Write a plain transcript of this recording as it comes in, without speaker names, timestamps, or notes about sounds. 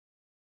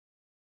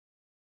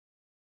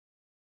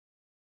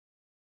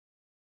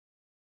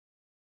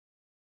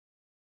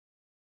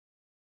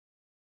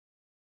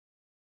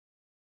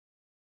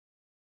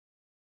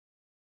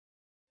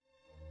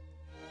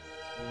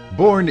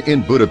Born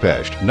in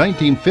Budapest,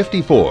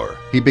 1954,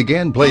 he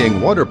began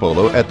playing water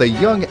polo at the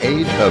young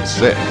age of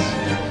 6.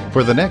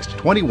 For the next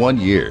 21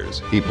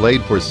 years, he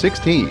played for 6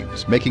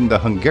 teams, making the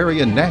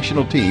Hungarian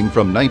national team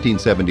from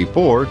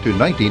 1974 to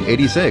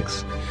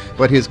 1986.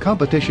 But his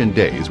competition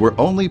days were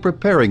only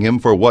preparing him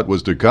for what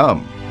was to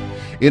come.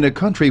 In a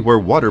country where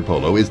water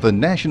polo is the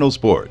national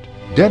sport,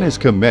 DENES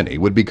KEMENY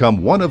would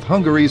become one of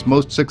Hungary's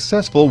most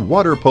successful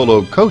water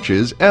polo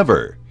coaches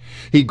ever.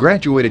 He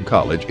graduated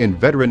college in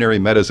veterinary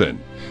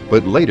medicine,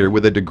 but later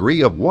with a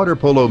degree of water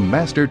polo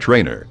master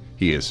trainer,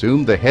 he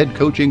assumed the head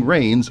coaching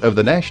reins of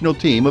the national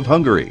team of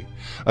Hungary,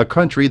 a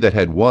country that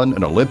had won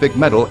an Olympic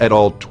medal at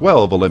all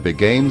 12 Olympic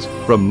Games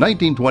from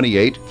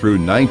 1928 through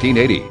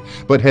 1980,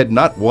 but had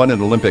not won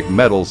an Olympic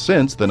medal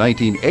since the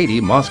 1980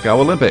 Moscow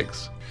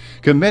Olympics.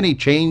 KEMENY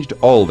changed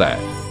all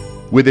that.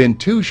 Within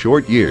 2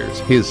 short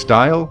years, his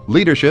style,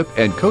 leadership,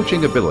 and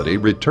coaching ability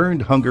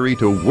returned Hungary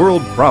to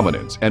world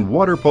prominence and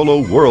water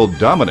polo world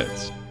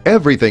dominance.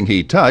 Everything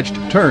he touched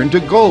turned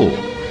to gold.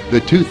 The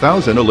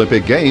 2000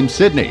 Olympic Games,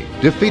 Sydney,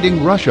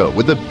 defeating Russia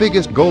with the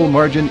biggest goal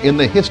margin in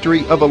the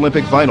history of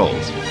Olympic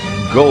finals.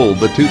 Gold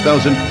the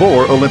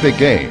 2004 Olympic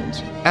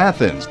Games.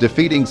 Athens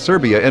defeating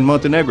Serbia and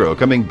Montenegro,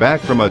 coming back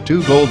from a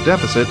 2-goal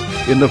deficit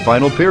in the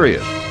final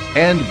period.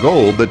 And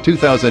gold the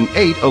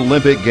 2008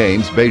 Olympic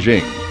Games,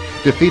 Beijing,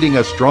 defeating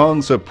a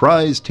strong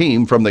surprise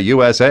team from the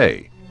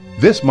USA.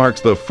 This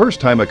marks the first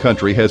time a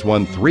country has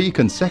won 3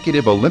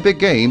 consecutive Olympic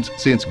Games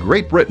since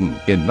Great Britain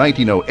in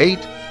 1908,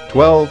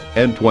 12,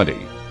 and 20.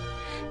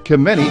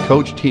 KEMENY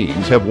coached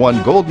teams have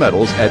won gold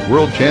medals at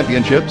World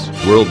Championships,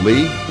 World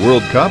League,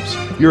 World Cups,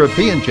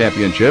 European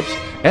Championships,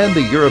 and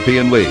the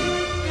European League.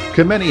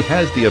 KEMENY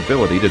has the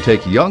ability to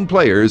take young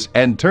players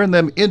and turn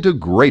them into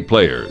great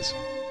players.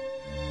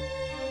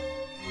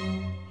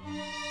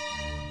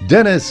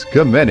 DENES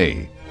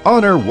KEMENY,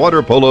 Honor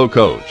Water Polo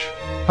Coach,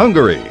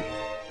 Hungary.